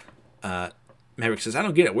 Maverick says, I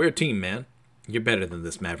don't get it. We're a team, man. You're better than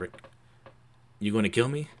this, Maverick. You going to kill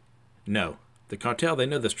me? No. The cartel, they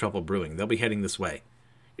know there's trouble brewing. They'll be heading this way.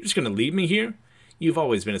 You're just going to leave me here? You've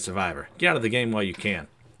always been a survivor. Get out of the game while you can.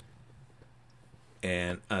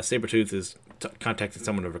 And Sabretooth is contacting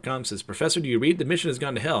someone to overcome. Says, Professor, do you read? The mission has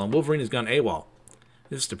gone to hell, and Wolverine has gone AWOL.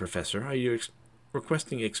 This is the Professor. Are you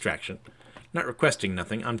requesting extraction? Not requesting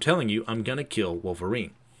nothing. I'm telling you, I'm going to kill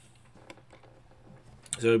Wolverine.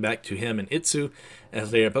 So back to him and Itsu,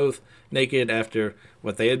 as they are both naked after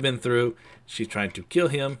what they had been through. She's trying to kill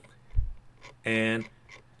him. And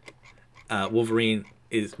Wolverine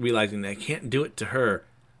is realizing that he can't do it to her,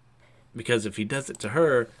 because if he does it to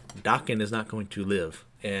her, Daken is not going to live.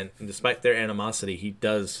 And despite their animosity, he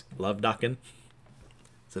does love Daken.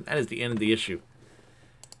 So that is the end of the issue,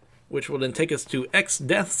 which will then take us to X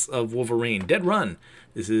Deaths of Wolverine. Dead Run.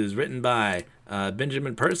 This is written by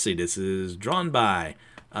Benjamin Percy. This is drawn by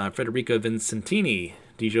Federico Vincentini,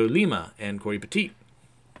 Dijo Lima, and Corey Petit.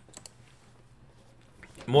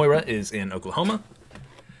 Moira is in Oklahoma,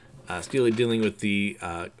 still dealing with the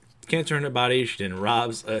cancer in her body. She then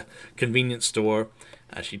robs a convenience store.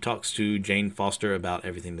 She talks to Jane Foster about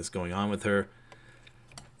everything that's going on with her,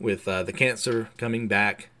 with the cancer coming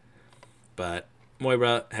back. But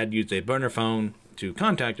Moira had used a burner phone to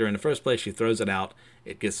contact her in the first place. She throws it out.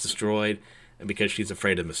 It gets destroyed, and because she's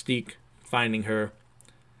afraid of Mystique finding her,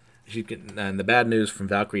 and the bad news from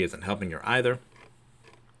Valkyrie isn't helping her either.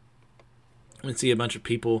 We see a bunch of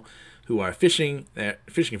people who are fishing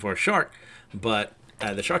for a shark, but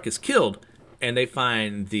the shark is killed, and they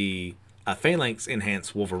find the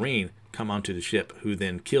phalanx-enhanced Wolverine come onto the ship, who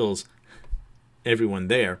then kills everyone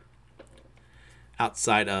there,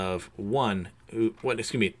 outside of one who,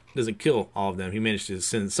 doesn't kill all of them. He managed to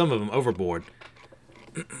send some of them overboard.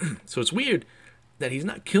 So it's weird that he's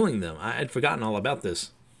not killing them. I had forgotten all about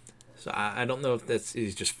this. So I don't know if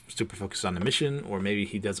he's just super focused on the mission, or maybe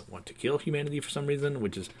he doesn't want to kill humanity for some reason,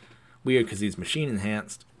 which is weird because he's machine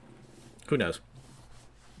enhanced. Who knows?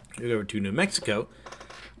 We go over to New Mexico,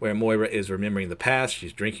 where Moira is remembering the past.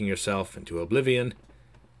 She's drinking herself into oblivion.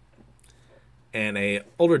 And a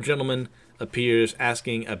older gentleman appears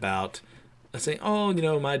asking about, saying, "Oh,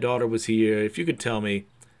 my daughter was here. If you could tell me."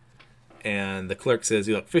 And the clerk says,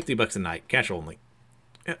 "Look, $50 a night, cash only.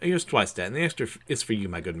 Here's twice that, and the extra is for you,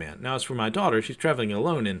 my good man. Now, as for my daughter, she's traveling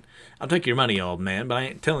alone, and I'll take your money, old man, but I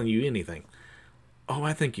ain't telling you anything." "Oh,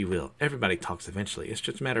 I think you will. Everybody talks eventually. It's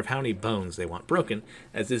just a matter of how many bones they want broken,"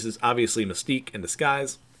 as this is obviously Mystique in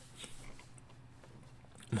disguise.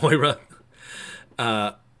 Moira,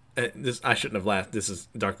 I shouldn't have laughed. This is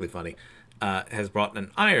darkly funny. Has brought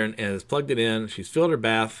an iron and has plugged it in. She's filled her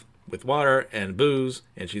bath with water and booze,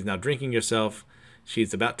 and she's now drinking herself.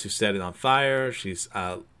 She's about to set it on fire. She's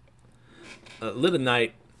lit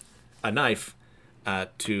a knife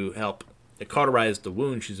to help cauterize the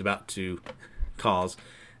wound she's about to cause,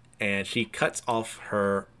 and she cuts off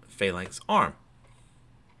her phalanx arm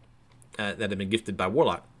that had been gifted by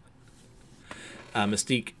Warlock.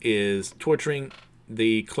 Mystique is torturing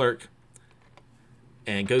the clerk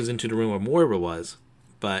and goes into the room where Moira was,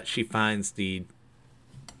 but she finds the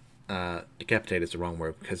decapitated is the wrong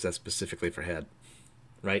word because that's specifically for head,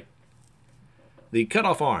 right? The cut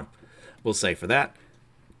off arm, we'll say for that.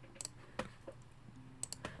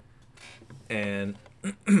 And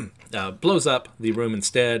blows up the room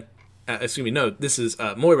instead. This is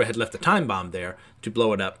Moira had left a time bomb there to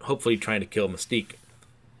blow it up, hopefully trying to kill Mystique.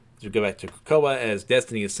 So we go back to Krakoa as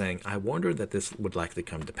Destiny is saying, "I wonder that this would likely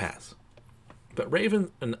come to pass." But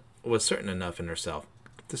Raven was certain enough in herself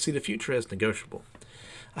to see the future as negotiable.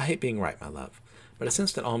 "I hate being right, my love, but I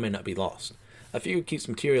sense that all may not be lost. A figure keeps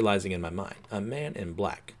materializing in my mind, a man in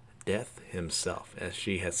black, Death himself," as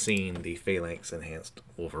she has seen the phalanx-enhanced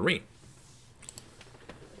Wolverine.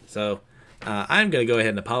 So, I'm going to go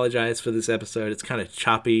ahead and apologize for this episode. It's kind of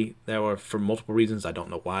choppy. There were, for multiple reasons, I don't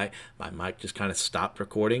know why. My mic just kind of stopped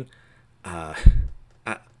recording.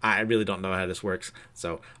 I really don't know how this works,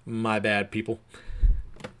 so my bad, people.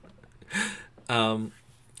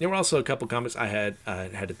 There were also a couple comments I had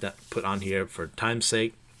to put on here for time's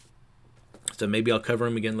sake, so maybe I'll cover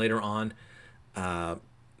them again later on.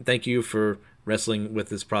 Thank you for wrestling with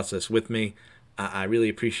this process with me. I really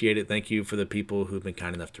appreciate it. Thank you for the people who've been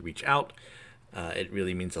kind enough to reach out. It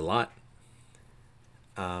really means a lot.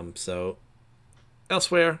 So,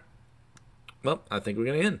 elsewhere, well, I think we're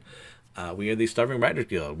going to end. We are the Starving Writers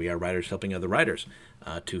Guild. We are writers helping other writers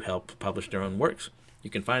to help publish their own works. You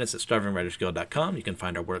can find us at starvingwritersguild.com. You can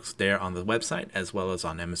find our works there on the website as well as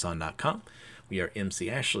on Amazon.com. We are MC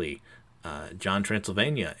Ashley, John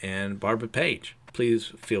Transylvania, and Barbara Page. Please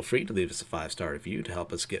feel free to leave us a 5-star review to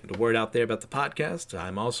help us get the word out there about the podcast.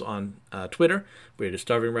 I'm also on Twitter. We're the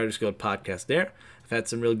Starving Writers Guild podcast there. I've had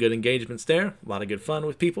some real good engagements there. A lot of good fun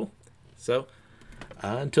with people. So,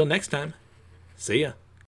 until next time, see ya.